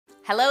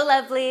Hello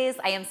lovelies,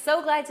 I am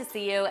so glad to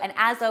see you, and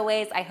as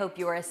always, I hope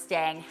you are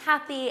staying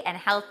happy and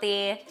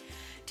healthy.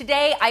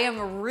 Today I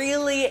am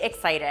really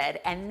excited,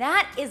 and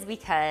that is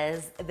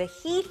because the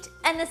heat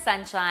and the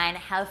sunshine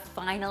have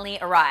finally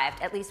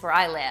arrived, at least where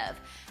I live.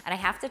 And I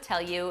have to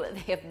tell you,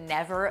 they have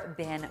never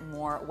been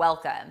more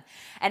welcome.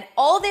 And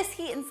all this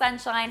heat and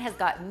sunshine has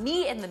got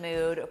me in the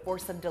mood for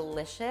some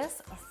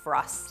delicious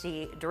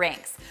Frosty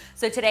drinks.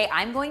 So today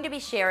I'm going to be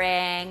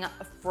sharing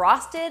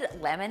frosted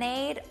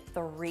lemonade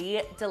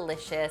 3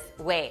 delicious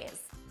ways.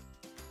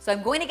 So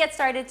I'm going to get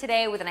started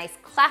today with a nice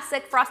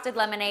classic frosted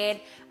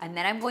lemonade, and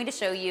then I'm going to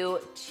show you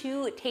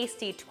 2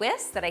 tasty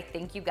twists that I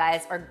think you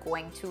guys are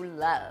going to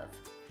love.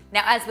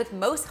 Now, as with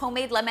most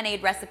homemade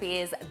lemonade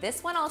recipes,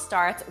 this one all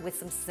starts with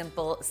some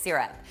simple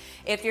syrup.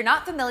 If you're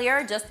not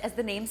familiar, just as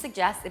the name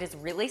suggests, it is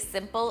really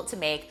simple to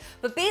make,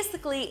 but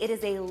basically it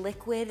is a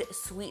liquid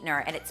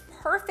sweetener and it's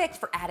perfect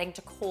for adding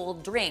to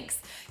cold drinks.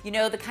 You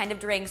know, the kind of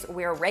drinks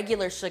where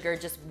regular sugar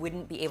just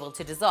wouldn't be able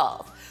to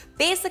dissolve.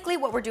 Basically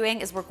what we're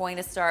doing is we're going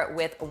to start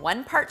with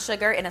 1 part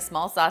sugar in a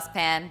small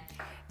saucepan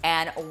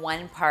and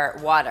 1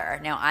 part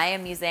water. Now I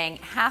am using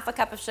half a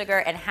cup of sugar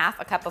and half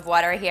a cup of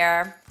water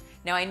here.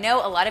 Now I know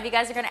a lot of you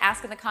guys are gonna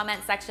ask in the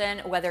comment section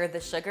whether the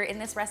sugar in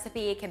this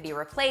recipe can be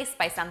replaced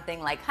by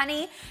something like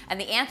honey, and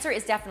the answer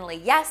is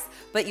definitely yes,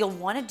 but you'll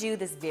wanna do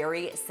this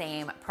very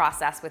same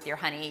process with your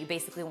honey. You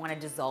basically wanna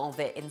dissolve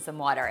it in some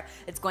water.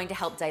 It's going to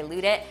help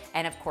dilute it,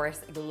 and of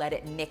course, let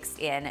it mix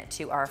in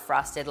to our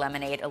frosted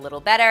lemonade a little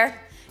better.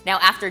 Now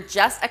after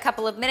just a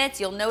couple of minutes,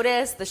 you'll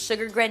notice the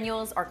sugar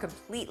granules are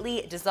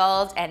completely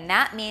dissolved, and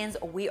that means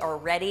we are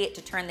ready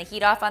to turn the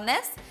heat off on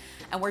this.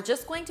 And we're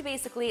just going to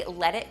basically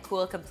let it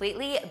cool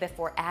completely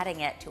before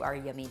adding it to our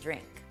yummy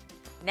drink.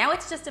 Now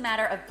it's just a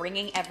matter of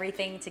bringing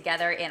everything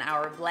together in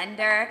our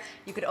blender.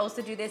 You could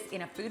also do this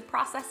in a food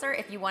processor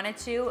if you wanted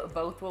to.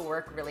 Both will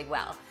work really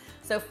well.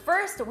 So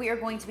first, we are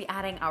going to be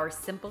adding our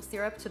simple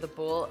syrup to the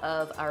bowl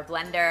of our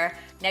blender.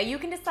 Now you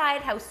can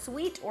decide how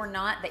sweet or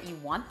not that you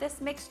want this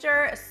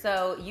mixture,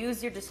 so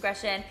use your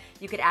discretion.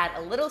 You could add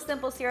a little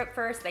simple syrup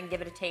first, then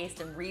give it a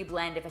taste and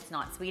re-blend if it's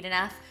not sweet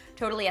enough.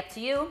 Totally up to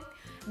you.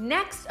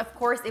 Next, of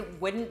course, it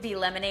wouldn't be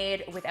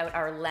lemonade without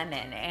our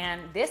lemon,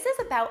 and this is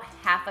about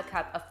half a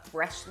cup of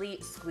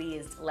freshly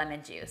squeezed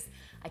lemon juice.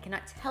 I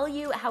cannot tell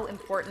you how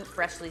important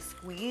freshly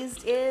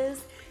squeezed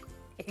is.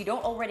 If you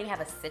don't already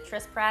have a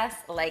citrus press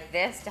like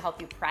this to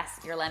help you press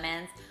your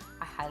lemons,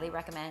 I highly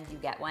recommend you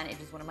get one. It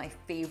is one of my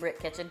favorite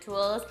kitchen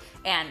tools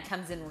and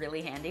comes in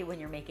really handy when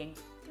you're making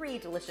 3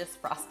 delicious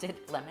frosted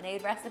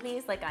lemonade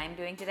recipes like I'm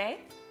doing today.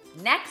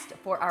 Next,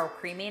 for our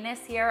creaminess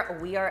here,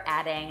 we are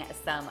adding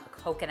some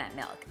coconut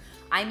milk.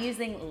 I'm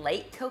using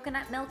light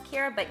coconut milk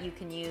here, but you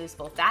can use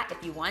full fat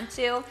if you want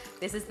to.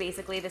 This is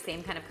basically the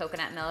same kind of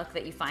coconut milk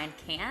that you find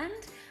canned,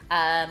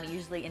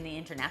 usually in the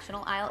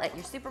international aisle at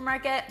your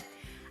supermarket.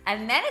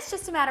 And then it's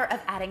just a matter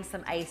of adding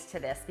some ice to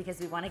this because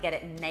we want to get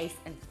it nice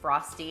and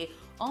frosty,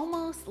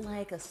 almost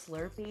like a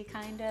Slurpee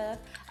kind of.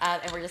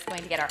 And we're just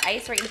going to get our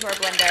ice right into our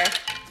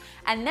blender.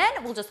 And then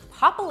we'll just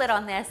pop a lid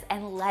on this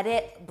and let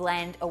it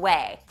blend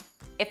away.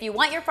 If you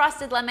want your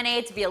frosted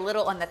lemonade to be a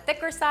little on the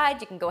thicker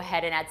side, you can go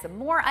ahead and add some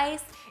more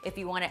ice. If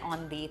you want it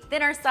on the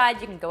thinner side,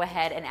 you can go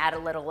ahead and add a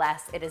little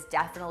less. It is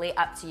definitely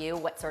up to you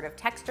what sort of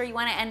texture you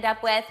want to end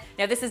up with.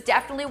 Now, this is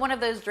definitely one of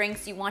those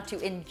drinks you want to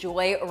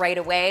enjoy right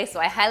away, so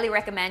I highly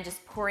recommend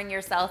just pouring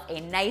yourself a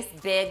nice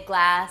big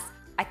glass.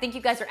 I think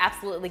you guys are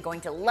absolutely going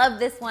to love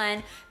this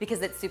one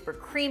because it's super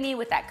creamy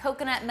with that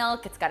coconut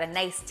milk. It's got a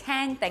nice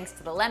tang thanks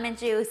to the lemon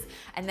juice.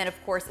 And then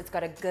of course, it's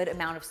got a good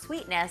amount of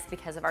sweetness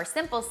because of our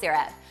simple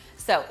syrup.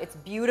 So it's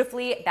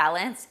beautifully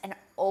balanced and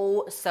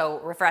oh so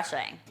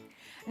refreshing.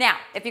 Now,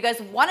 if you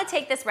guys want to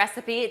take this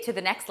recipe to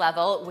the next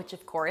level, which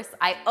of course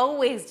I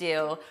always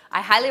do,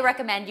 I highly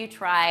recommend you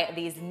try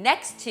these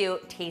next 2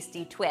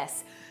 tasty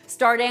twists,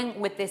 starting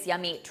with this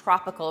yummy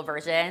tropical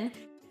version.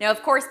 Now,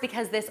 of course,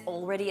 because this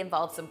already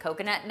involves some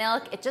coconut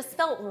milk, it just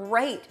felt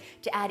right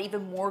to add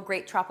even more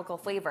great tropical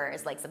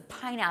flavors like some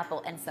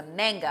pineapple and some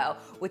mango,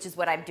 which is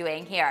what I'm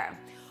doing here.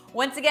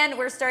 Once again,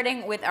 we're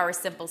starting with our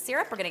simple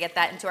syrup. We're gonna get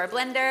that into our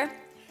blender.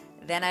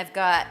 Then I've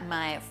got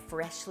my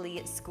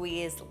freshly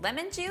squeezed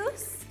lemon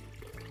juice.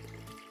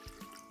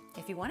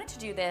 If you wanted to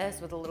do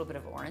this with a little bit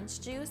of orange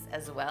juice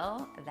as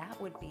well,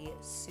 that would be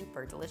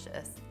super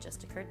delicious,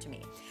 just occurred to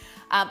me.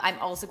 I'm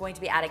also going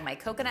to be adding my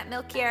coconut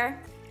milk here.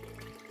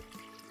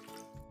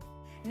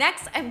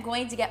 Next, I'm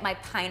going to get my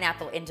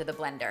pineapple into the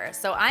blender.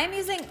 So I'm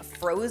using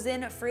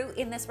frozen fruit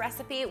in this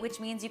recipe, which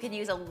means you can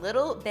use a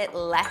little bit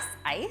less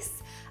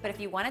ice. But if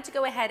you wanted to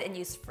go ahead and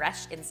use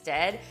fresh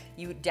instead,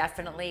 you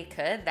definitely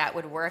could. That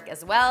would work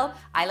as well.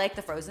 I like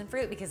the frozen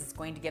fruit because it's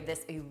going to give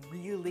this a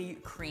really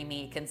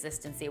creamy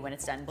consistency when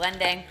it's done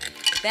blending.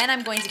 Then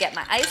I'm going to get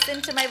my ice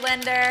into my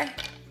blender,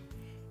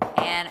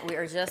 and we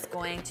are just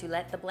going to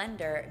let the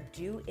blender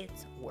do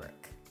its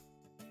work.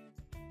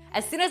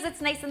 As soon as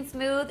it's nice and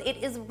smooth, it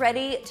is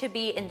ready to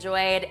be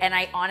enjoyed, and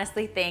I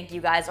honestly think you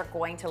guys are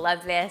going to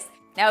love this.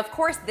 Now, of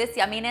course, this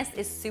yumminess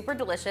is super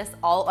delicious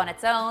all on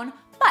its own,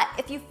 But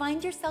if you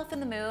find yourself in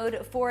the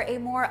mood for a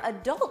more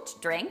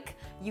adult drink,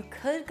 you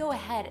could go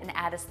ahead and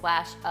add a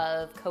splash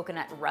of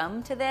coconut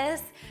rum to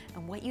this.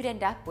 And what you'd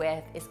end up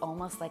with is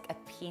almost like a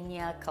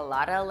pina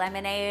colada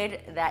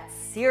lemonade that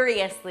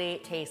seriously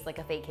tastes like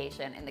a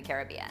vacation in the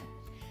Caribbean.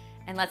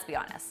 And let's be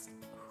honest,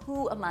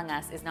 who among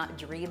us is not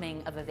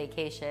dreaming of a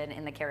vacation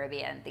in the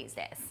Caribbean these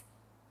days?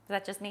 Is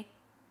that just me?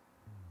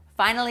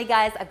 Finally,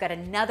 guys, I've got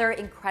another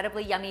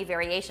incredibly yummy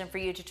variation for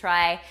you to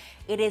try.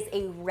 It is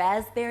a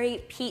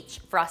raspberry peach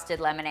frosted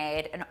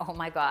lemonade. And oh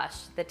my gosh,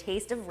 the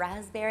taste of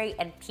raspberry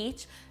and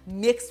peach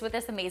mixed with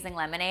this amazing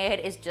lemonade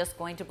is just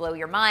going to blow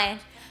your mind.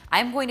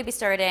 I'm going to be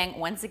starting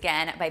once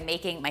again by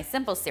making my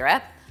simple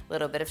syrup, a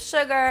little bit of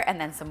sugar and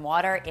then some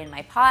water in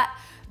my pot.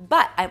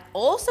 But I'm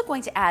also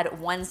going to add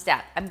one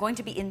step. I'm going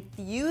to be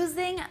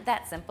infusing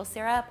that simple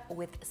syrup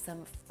with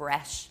some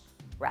fresh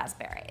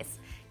raspberries.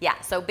 Yeah,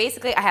 so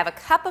basically I have a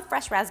cup of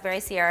fresh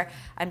raspberries here.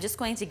 I'm just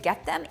going to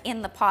get them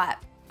in the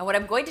pot. And what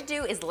I'm going to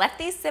do is let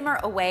these simmer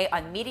away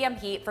on medium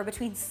heat for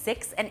between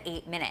 6 and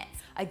 8 minutes.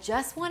 I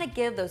just want to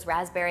give those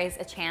raspberries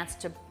a chance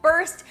to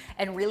burst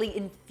and really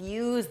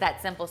infuse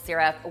that simple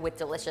syrup with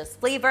delicious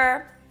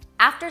flavor.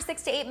 After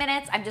 6 to 8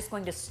 minutes, I'm just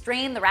going to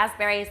strain the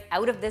raspberries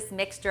out of this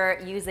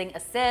mixture using a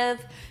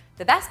sieve.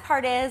 The best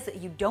part is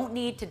you don't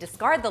need to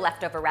discard the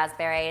leftover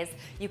raspberries.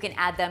 You can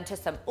add them to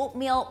some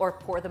oatmeal or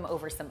pour them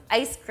over some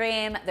ice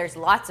cream. There's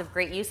lots of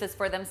great uses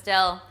for them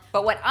still.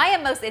 But what I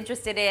am most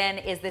interested in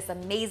is this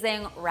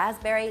amazing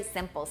raspberry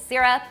simple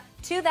syrup.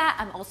 To that,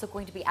 I'm also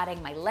going to be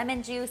adding my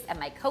lemon juice and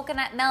my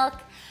coconut milk.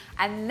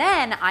 And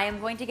then I am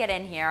going to get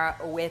in here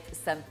with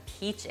some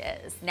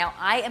peaches. Now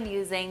I am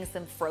using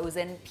some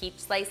frozen peach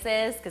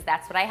slices because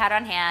that's what I had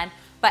on hand.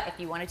 But if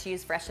you wanted to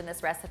use fresh in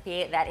this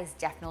recipe, that is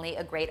definitely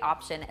a great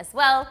option as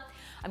well.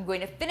 I'm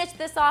going to finish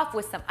this off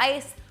with some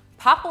ice,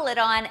 pop a lid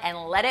on, and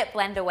let it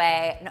blend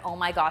away. And oh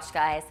my gosh,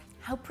 guys,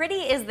 how pretty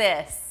is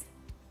this?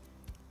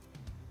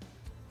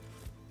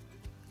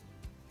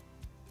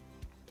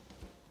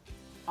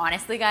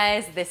 Honestly,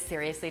 guys, this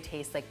seriously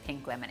tastes like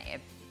pink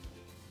lemonade,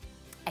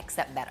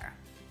 except better.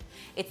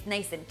 It's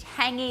nice and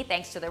tangy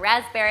thanks to the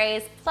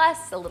raspberries,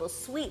 plus a little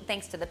sweet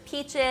thanks to the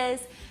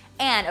peaches,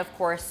 and of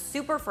course,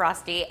 super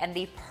frosty and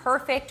the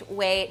perfect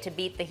way to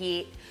beat the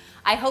heat.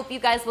 I hope you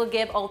guys will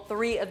give all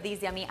 3 of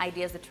these yummy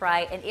ideas a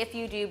try, and if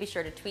you do, be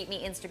sure to tweet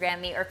me, Instagram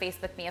me, or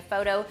Facebook me a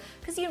photo,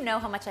 because you know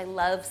how much I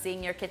love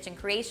seeing your kitchen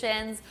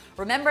creations.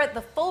 Remember,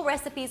 the full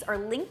recipes are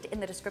linked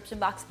in the description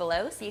box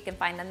below, so you can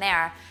find them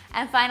there.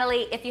 And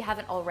finally, if you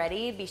haven't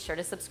already, be sure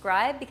to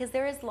subscribe, because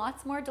there is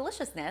lots more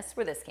deliciousness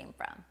where this came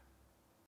from.